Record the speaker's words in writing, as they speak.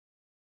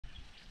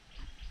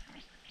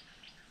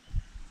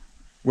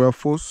Well,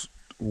 folks,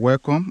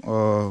 welcome.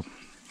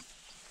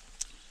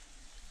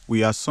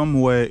 We are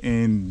somewhere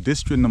in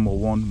District Number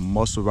 1,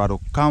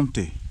 Motorcyclist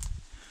County.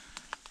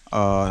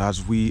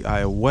 As we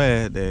are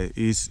aware, there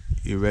is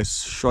a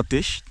rest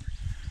shortage,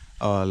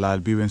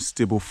 Liberian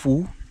stable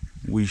food,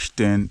 which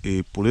then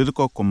a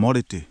political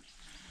commodity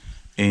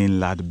in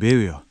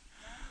Liberia.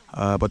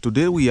 But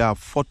today we are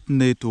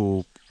fortunate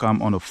to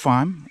come on a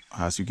farm.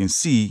 As you can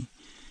see,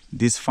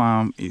 this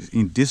farm is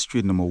in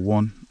District Number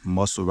 1,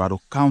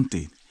 Motorcyclist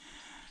County.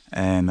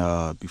 And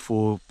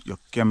before your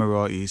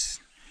camera is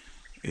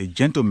a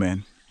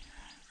gentleman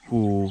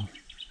who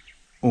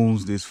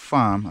owns this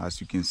farm,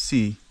 as you can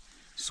see.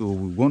 So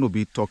we want to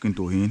be talking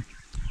to him.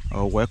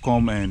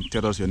 Welcome and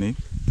tell us your name.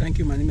 Thank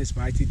you. My name is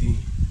Mighty Dean.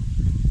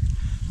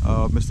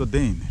 Mr.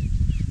 Dean,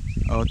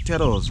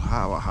 tell us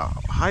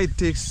how it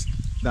takes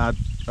that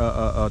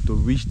to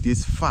reach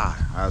this far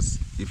as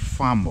a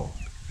farmer.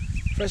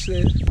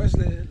 Firstly,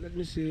 let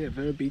me say a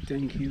very big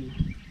thank you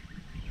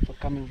for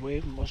coming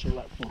away,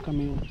 for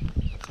coming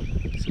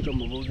to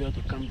Monrovia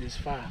to come this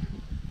far.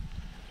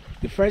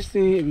 The first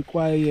thing it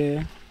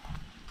requires,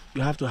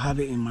 you have to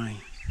have it in mind.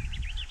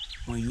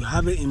 When you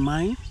have it in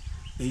mind,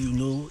 then you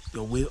know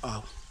your way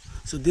out.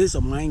 So this is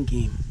a mind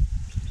game.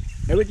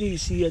 Everything you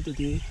see here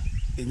today,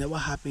 it never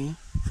happened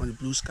from the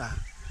blue sky.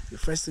 The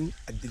first thing,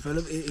 I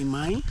developed it in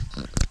mind,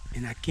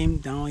 and I came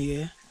down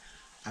here.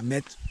 I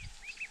met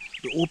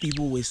the old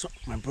people with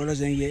my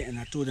brothers in here, and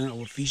I told them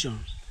our vision.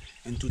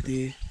 And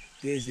today,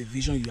 there is the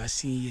vision you are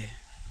seeing here.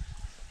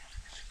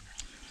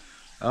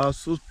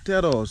 So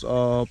tell us,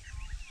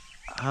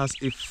 as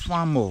a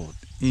farmer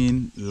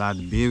in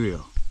Liberia,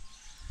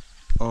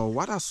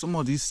 what are some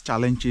of these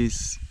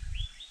challenges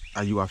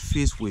that you are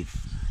faced with?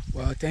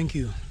 Well, thank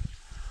you.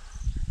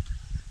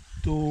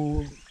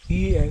 To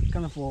be in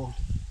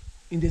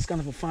this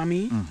kind of a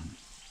farming,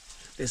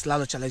 there's a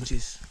lot of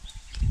challenges.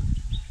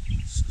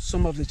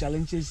 Some of the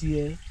challenges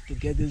here to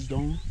get this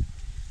done,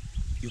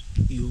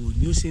 you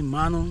using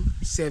manual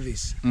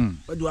service.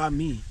 What do I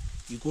mean?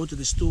 You go to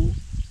the store,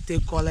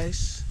 take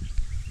colors,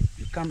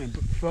 you come and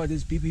throw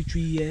this BB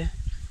tree here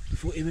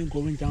before even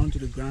going down to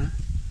the ground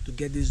to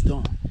get this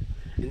done.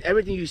 And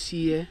everything you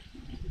see here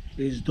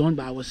is done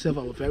by ourselves,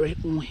 our very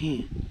own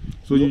hand.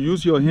 So you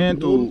use your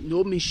hand to...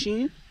 No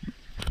machine.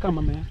 Come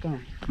on, man,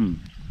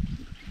 come.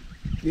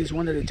 This is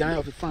one of the giants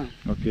of the farm.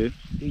 Okay.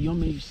 The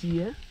young man you see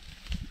here,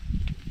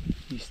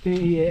 he's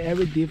staying here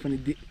every day for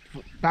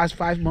past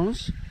 5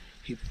 months.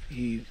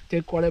 He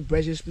take color,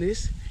 brush his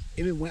place,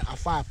 even went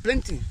afar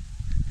planting.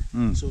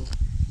 So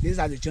these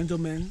are the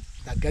gentlemen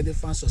that get the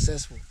farm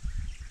successful.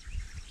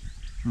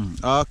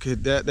 Okay,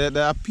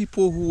 there are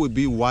people who will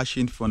be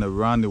watching from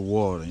around the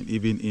world and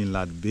even in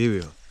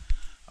Liberia.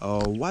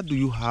 What do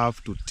you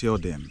have to tell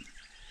them?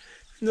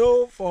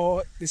 No,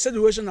 for the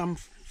situation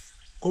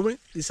the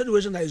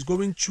situation that is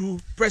going through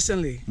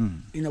presently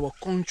in our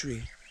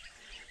country,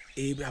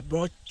 it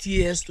brought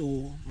tears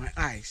to my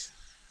eyes.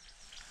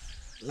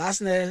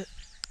 Last night,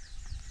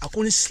 I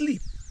couldn't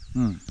sleep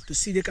to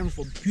see the kind of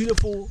a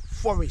beautiful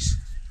forest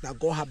that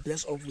God has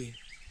blessed us with.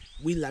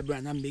 We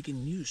Liberians are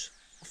making news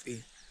of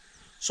it.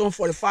 Some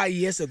 45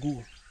 years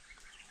ago,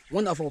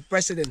 one of our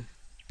presidents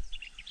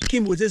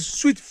came with this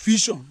sweet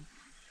vision.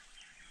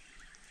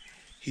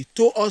 He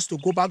told us to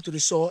go back to the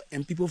soil,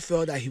 and people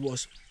felt that he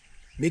was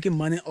making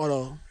money out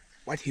of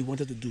what he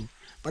wanted to do.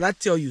 But I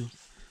tell you,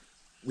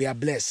 we are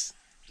blessed.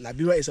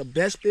 Liberia is a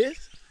blessed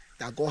place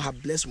that God has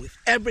blessed with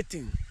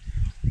everything.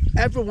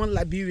 Everyone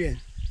Liberian,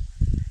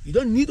 you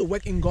don't need to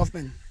work in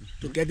government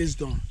to get this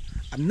done.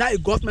 I'm not a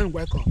government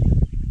worker.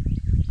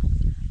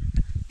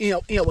 In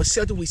our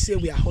setting, we say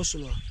we are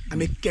hustler.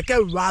 I'm a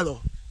keke rider.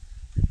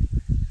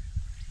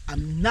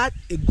 I'm not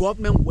a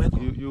government worker.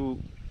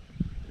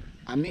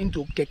 I'm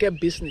into keke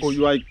business. Oh,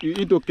 you are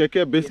into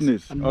keke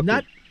business? Yes, I'm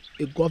not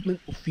a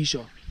government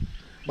official,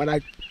 but I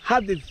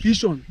have the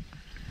vision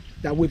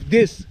that with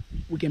this,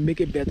 we can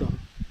make it better.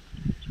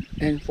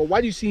 And for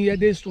what you see here,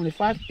 there's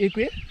 25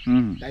 acres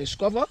that is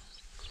covered.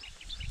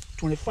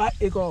 25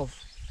 acres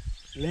of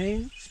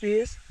land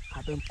space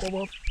have been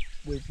covered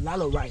with a lot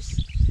of rice.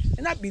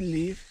 And I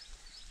believe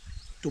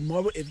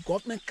tomorrow, if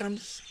government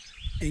comes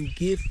and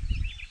give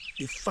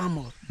the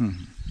farmer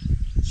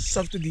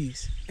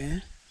subsidies,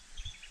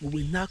 we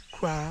will not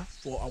cry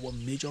for our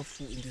major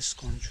food in this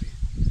country.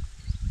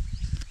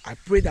 I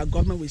pray that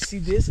government will see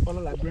this, all the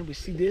Liberians will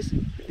see this.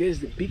 There is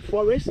the big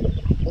forest.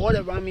 All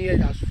around me here,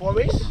 there's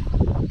forest.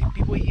 The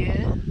people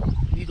here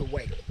need to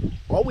work.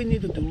 All we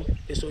need to do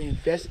is to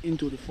invest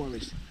into the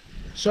forest.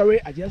 Sorry,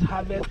 I just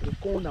harvested the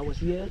corn that was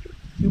here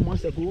a few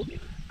months ago.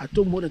 I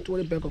took more than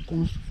 20 bags of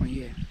corn from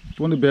here.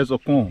 20 bags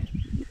of corn?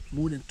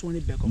 More than 20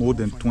 bags of corn. More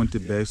than 20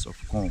 bags of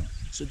corn.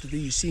 So today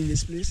you see in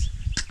this place,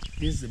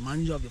 this is the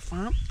manager of the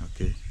farm.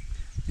 Okay.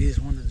 This is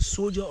one of the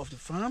soldiers of the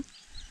farm.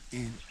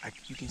 And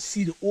you can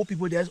see the old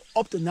people there.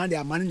 Up to now, they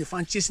are manning the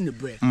farm, chasing the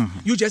bread.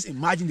 You just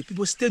imagine the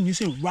people still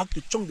using rock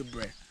to chunk the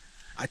bread.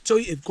 I tell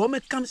you, if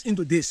government comes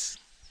into this,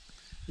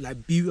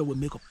 Liberia will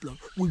make a plan.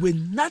 We will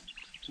not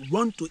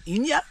run to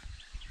India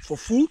for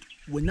food.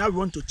 We will not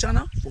run to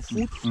China for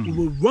food. We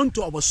will run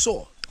to our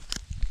soil.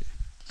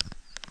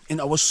 And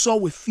our soil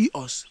will feed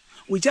us.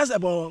 We're just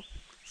about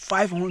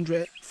 5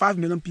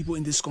 million people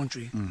in this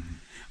country.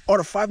 Out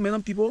of 5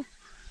 million people,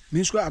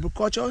 Ministry of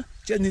Agriculture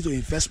just need to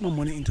invest more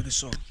money into the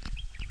soil.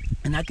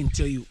 And I can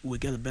tell you, we'll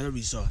get a better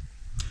result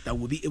that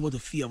will be able to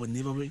feed our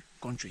neighboring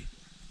country.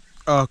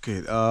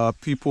 Okay,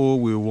 people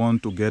will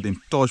want to get in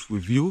touch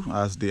with you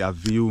as they are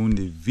viewing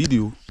the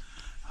video.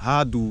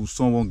 How do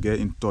someone get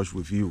in touch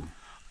with you?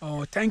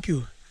 Oh, thank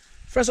you.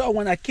 First of all,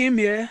 when I came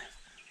here,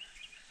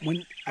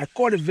 when I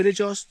called the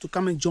villagers to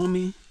come and join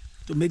me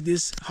to make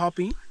this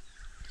happen,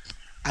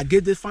 I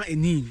gave this farm a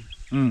name.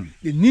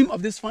 The name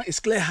of this farm is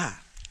Clear Heart.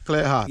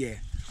 Clear Heart. Yeah.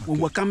 When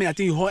we were coming, I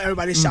think you heard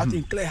everybody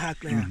shouting, Clear Heart,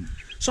 Clear Heart.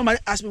 Somebody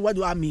asked me, what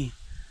do I mean?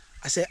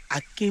 I said,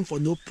 I came for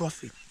no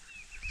profit.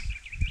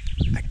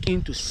 I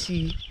came to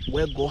see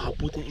where God had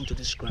put it into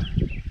this ground.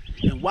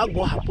 And what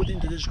God had put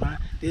into this ground,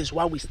 this is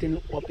why we're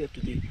standing up here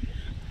today.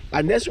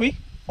 And next week,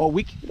 or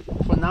week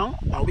from now,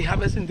 I'll be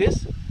harvesting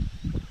this.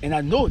 And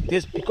I know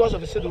this, because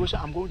of the situation,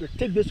 I'm going to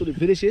take this to the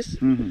villages,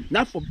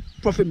 not for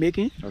profit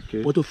making,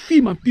 but to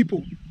feed my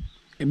people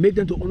and make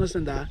them to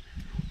understand that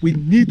we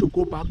need to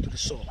go back to the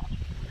soil.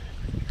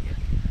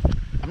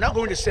 I'm not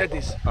going to sell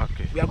this.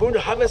 We are going to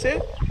harvest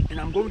it, and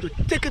I'm going to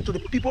take it to the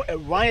people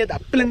around here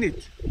that plant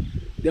it.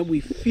 Then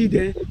we feed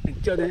them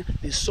and tell them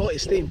the soil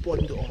is still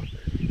important to us.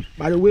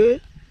 By the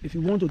way, if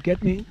you want to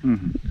get me,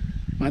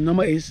 my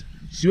number is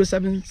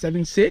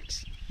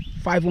 0776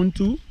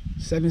 512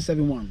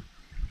 771.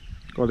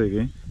 Call it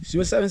again.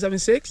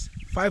 0776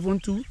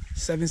 512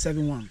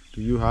 771.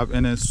 Do you have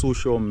any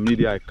social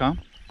media account?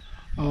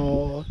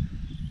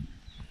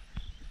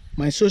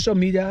 My social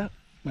media,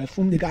 my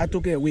phone, the guy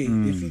took it away.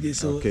 They feed it,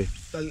 so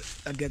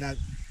I get that.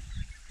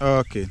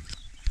 Okay.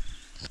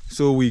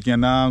 So we can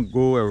now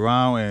go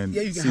around and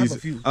you can have a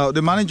few.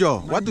 The manager,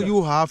 what do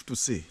you have to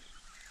say?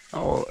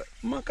 Oh,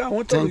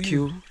 thank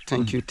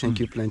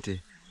you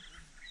plenty.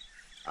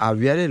 I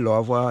really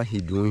love what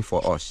he's doing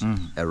for us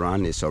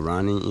around the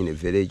surrounding, in the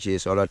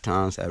villages, other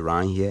towns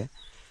around here.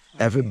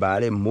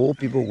 Everybody, more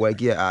people work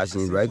here as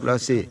in regular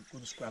say.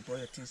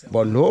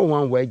 But no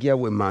one work here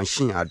with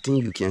machine, I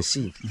think you can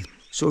see.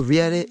 So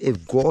really,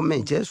 if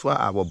government, just what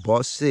our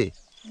boss say,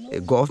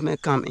 if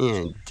government come in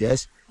and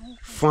just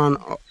find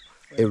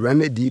a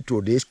remedy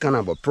to this kind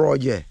of a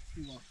project,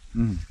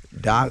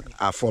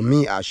 that for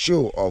me a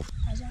show of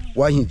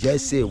what he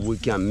just said, we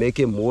can make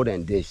it more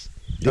than this.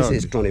 This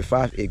is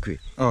 25 acres.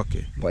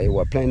 But it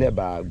was planted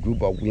by a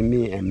group of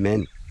women and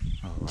men,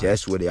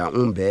 just with their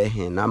own bare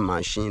hand, not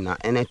machine, not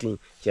anything.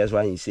 Just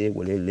what he said,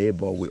 with the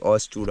labor, we all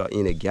stood up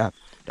in the gap.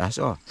 That's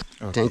all.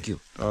 Thank you.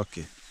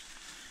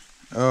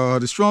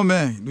 The strong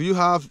man, do you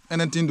have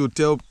anything to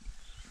tell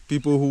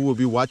people who will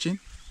be watching?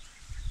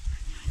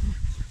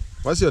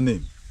 What's your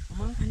name?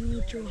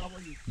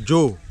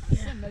 Joe.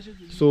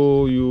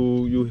 So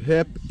you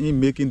help in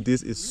making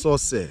this a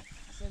success.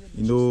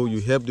 You know, you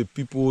help the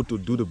people to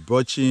do the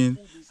butchering.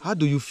 How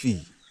do you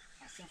feel?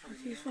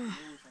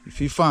 You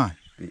feel fine?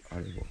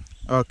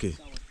 Okay.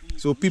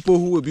 So people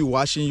who will be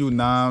watching you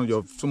now,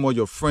 some of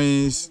your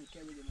friends,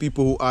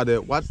 people who are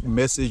there, what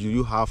message do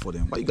you have for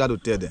them? What you got to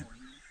tell them?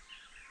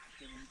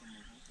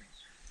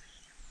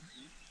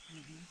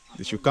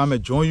 They should come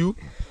and join you?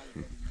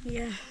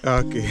 Yeah.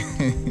 Okay.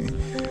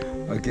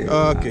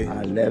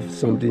 I left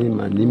something.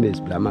 My name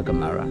is Blama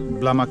Kamara.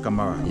 Blama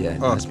Kamara. Yeah,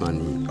 that's my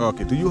name.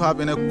 Okay. Do you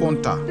have any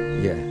contact?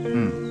 Yeah.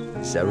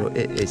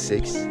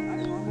 0886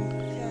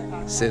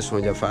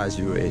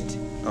 60508.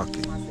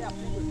 Okay.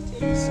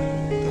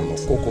 I'm a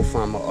cocoa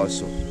farmer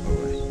also. All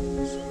right.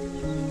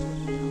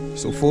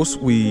 So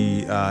first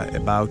we are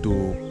about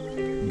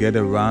to get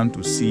around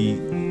to see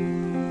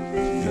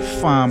the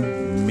farm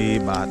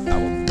made by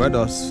our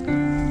brothers.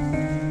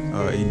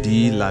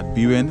 Indeed,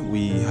 Liberian,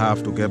 we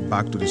have to get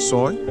back to the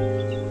soil.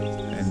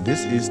 And this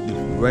is the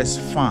West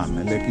Farm.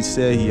 And like he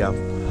said, he have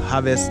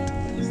harvested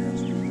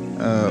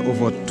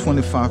over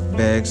 25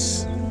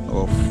 bags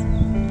of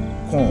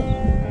corn.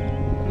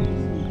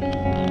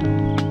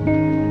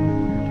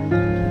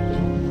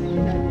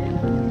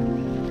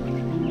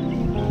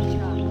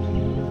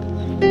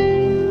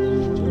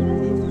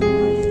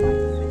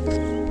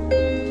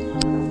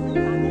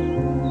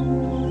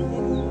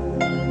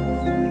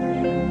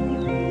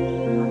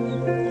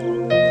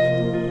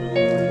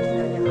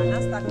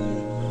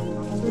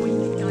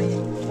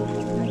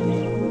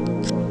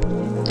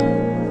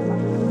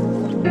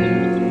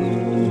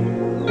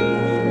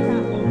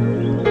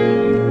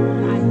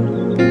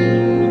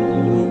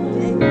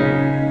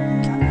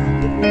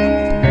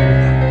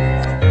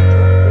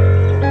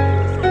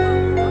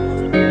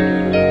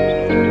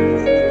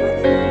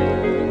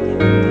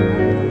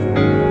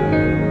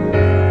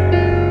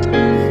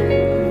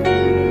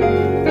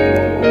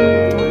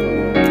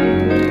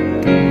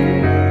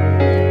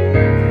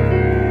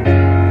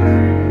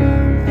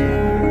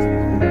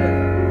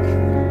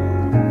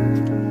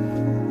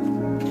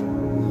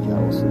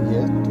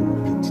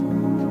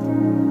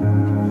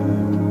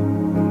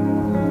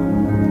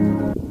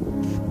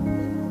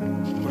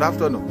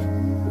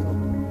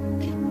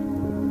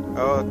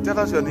 Tell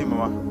us your name,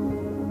 Mama.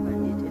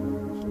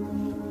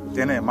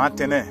 Tene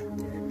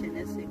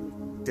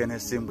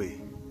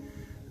Simwe.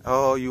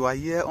 Oh, you are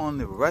here on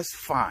the rice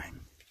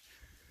farm,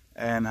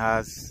 and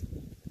as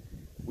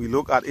we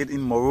look at it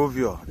in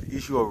Morovia, the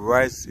issue of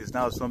rice is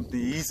now something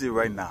easy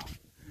right now.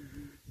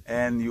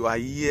 And you are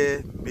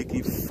here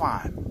making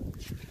farm.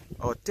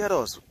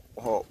 Tell us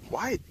how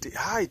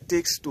it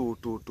takes to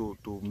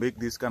make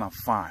this kind of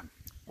farm.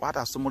 What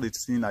are some of the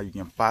things that you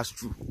can pass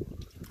through?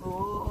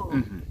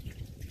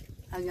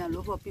 I can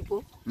look for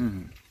people.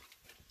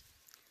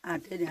 I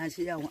tell them, I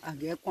say, I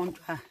get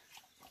contract.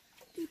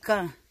 They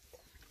come,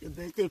 the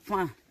birthday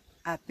farm,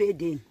 I pay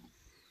them.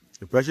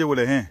 The pressure with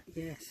the hand?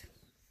 Yes.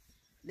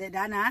 They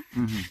done that.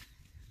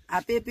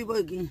 I pay people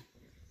again.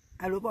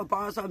 I look for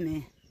powers of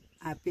me.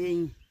 I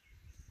pay.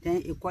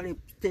 Then equally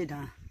stay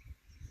down.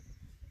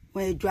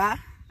 When it dry,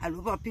 I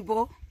look for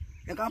people.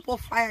 They can put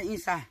fire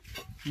inside.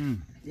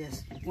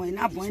 Yes. When it's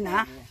not burning,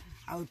 I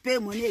will pay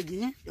money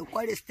again. The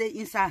quality stay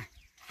inside.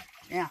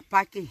 And I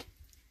pack it.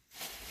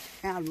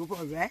 And I look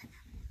for red.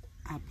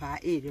 I buy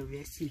it, the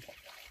rest.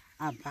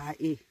 I buy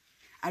it.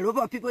 I look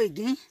for people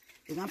again.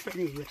 They can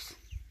pay the rest.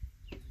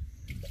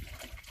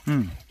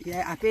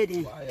 Yeah, I pay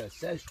them.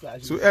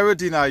 So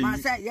everything are you,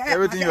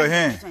 everything in your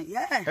hand.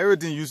 Yeah.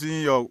 Everything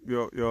using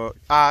your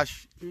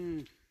ash,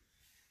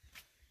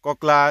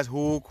 cutlass,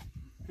 hook.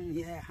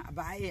 Yeah, I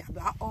buy it. I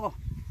buy all.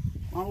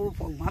 1 hook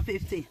for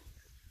 150.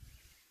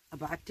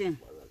 About 10.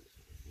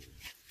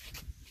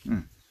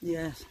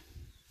 Yes.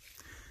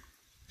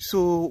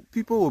 So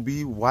people will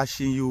be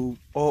watching you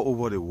all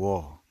over the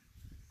world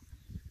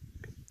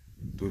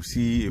to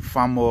see a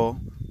farmer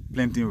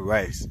planting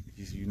rice.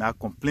 You're not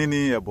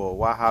complaining about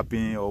what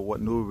happened or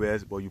what no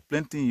rice, but you're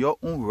planting your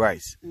own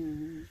rice.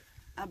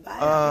 I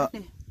buy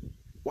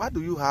what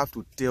do you have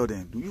to tell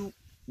them? Do you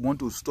want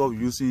to stop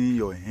using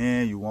your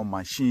hand? You want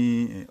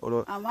machine and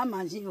other? I want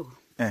machine.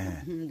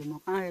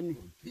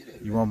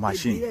 You want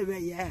machine?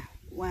 Yeah.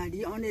 When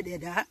the only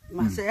did that,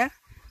 myself,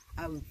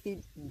 I will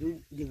keep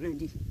do the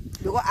ready.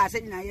 Because I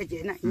said,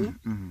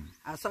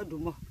 I saw do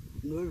more,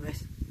 no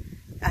rest.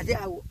 I say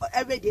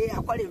every day I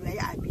call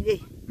it I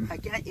believe I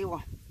can't eat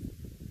one.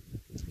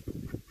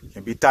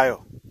 Can be tired.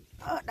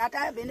 That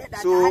I been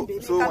that so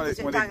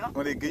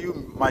when they give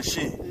you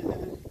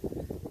machine,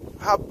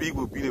 how big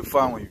will be the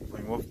farm when you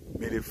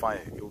made a farm?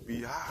 It will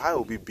be how it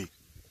will be big.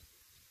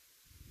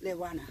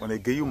 When they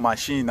give you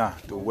machine now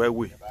to work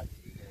with,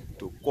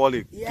 to call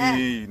it,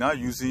 you're not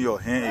using your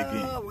hand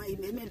again.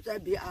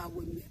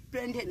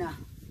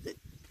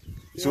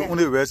 So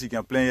only rest you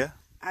can play here?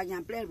 I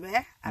can play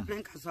where I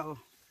play castle.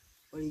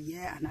 Oh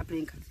yeah, and I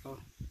play castle.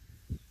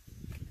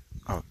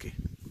 Okay.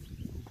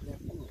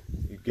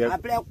 I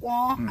play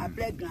corn, I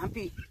play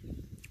grumpy.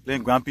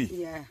 Playing grumpy?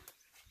 Yeah.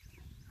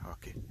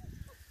 Okay.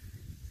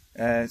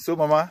 So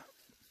Mama,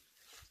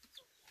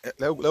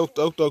 let's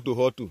talk to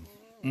her too.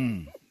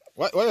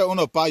 Why you on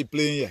a pie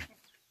playing here?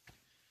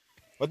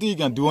 What do you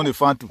can do on the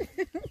farm too?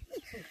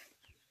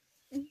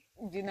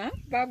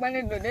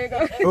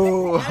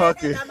 Oh,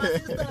 okay.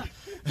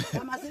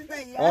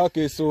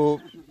 Okay,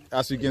 so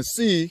as you can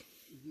see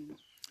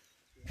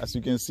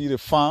the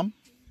farm.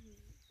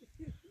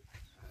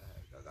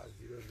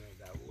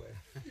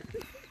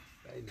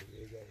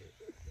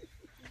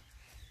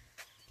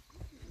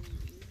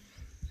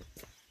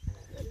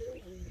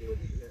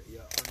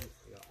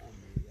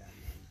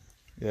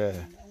 Yeah.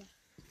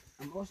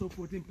 I'm also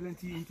putting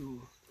plenty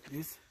into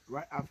this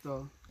right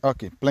after.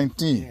 Okay,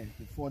 plenty. Yeah,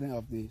 the falling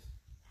of this,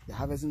 the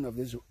harvesting of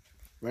this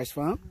rice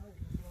farm.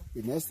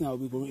 The next thing I'll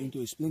be going into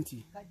is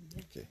plenty.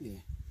 Okay.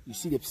 Yeah. You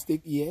see the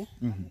stick here?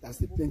 That's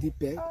the plenty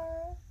peg.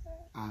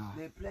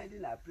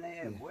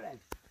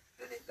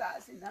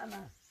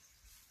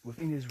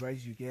 Within this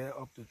rice, you get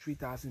up to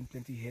 3,000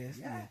 plenty hairs.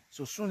 Yeah.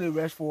 So soon the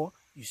rice fall,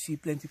 you see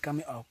plenty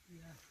coming out.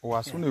 Oh,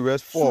 as soon as the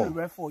rice fall? Soon the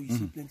rice fall, you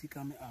see plenty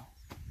coming out.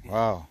 Yeah.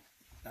 Wow.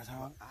 That's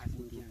how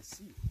we can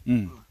see.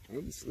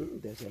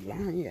 There's a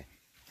line here.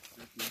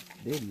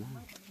 There's a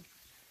line.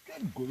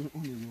 Going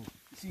on the road.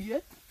 See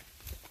it?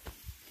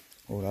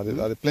 Oh, that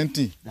is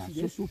plenty.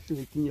 That's so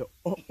plenty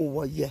all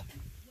over here.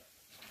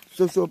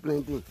 So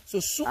plenty. So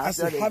soon as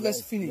the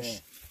harvest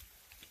finish,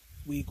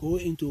 we go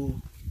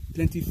into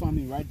plenty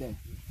farming right there.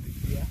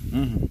 Yeah.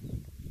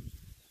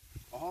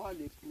 All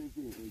the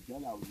plenty.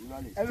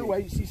 Everywhere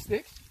you see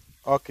sticks.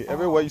 Okay,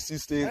 everywhere you see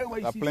sticks,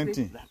 are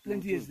plenty.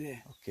 Plenty is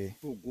there. Okay.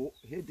 So go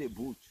hit the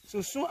boot.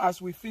 So soon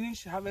as we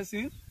finish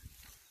harvesting,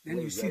 then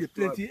you see the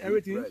plenty,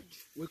 everything.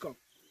 Wake up.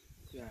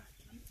 Yeah.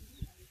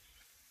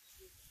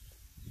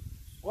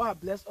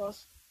 God bless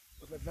us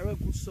with a very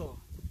good soul.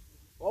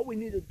 All we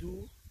need to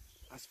do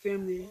as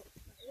family,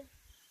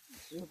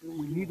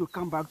 we need to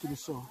come back to the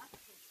soil.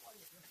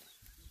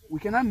 We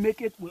cannot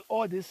make it with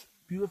all this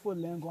beautiful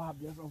land God has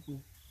blessed us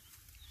with.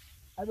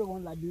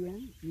 Everyone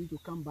Liberian need to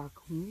come back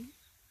home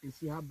and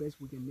see how best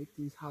we can make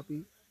things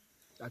happy,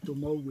 that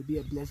tomorrow will be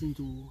a blessing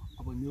to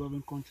our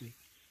neighboring country.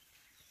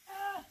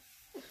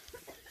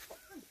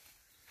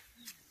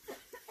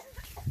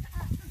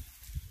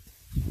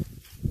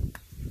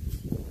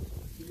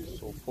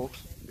 So So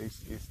folks,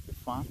 this is the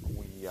farm.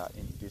 We are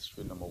in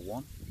district number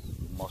 1,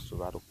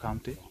 Motorcyclist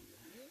County,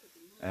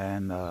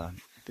 and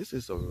this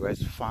is a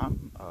rice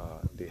farm.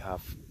 They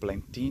have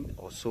plantain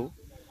also,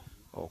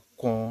 or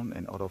corn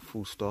and other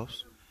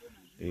foodstuffs.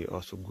 They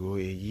also grow a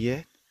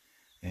year,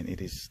 and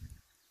it is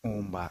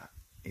owned by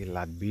a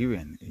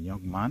Liberian, a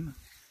young man.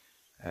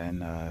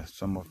 And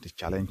some of the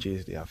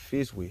challenges they are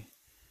faced with,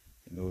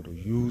 to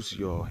use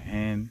your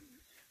hand,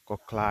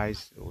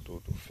 cutlass, or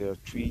to fell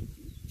tree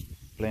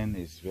plant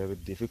is very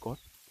difficult.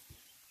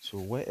 So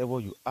wherever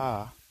you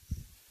are,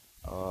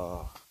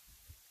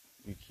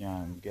 you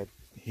can get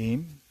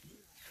him,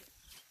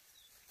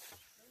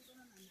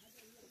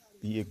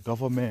 be a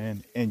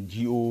government,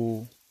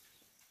 NGO,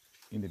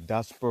 in the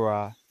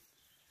diaspora.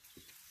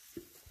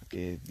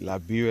 Okay,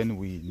 Liberian,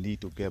 we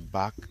need to get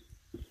back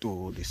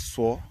to the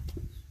soil.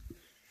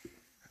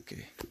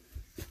 Okay.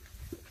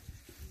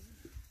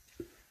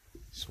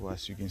 So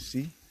as you can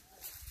see,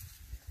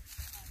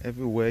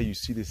 everywhere you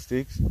see the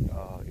stakes,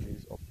 it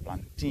is a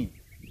plantain.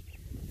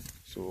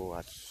 So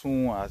as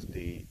soon as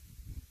the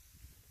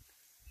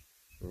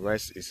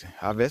rice is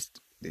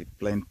harvested, the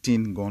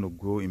plantain going to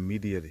grow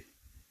immediately.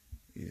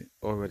 It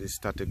already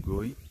started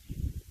growing.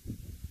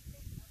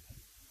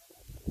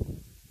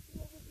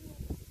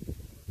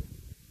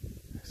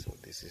 So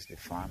this is the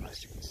farm,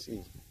 as you can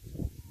see.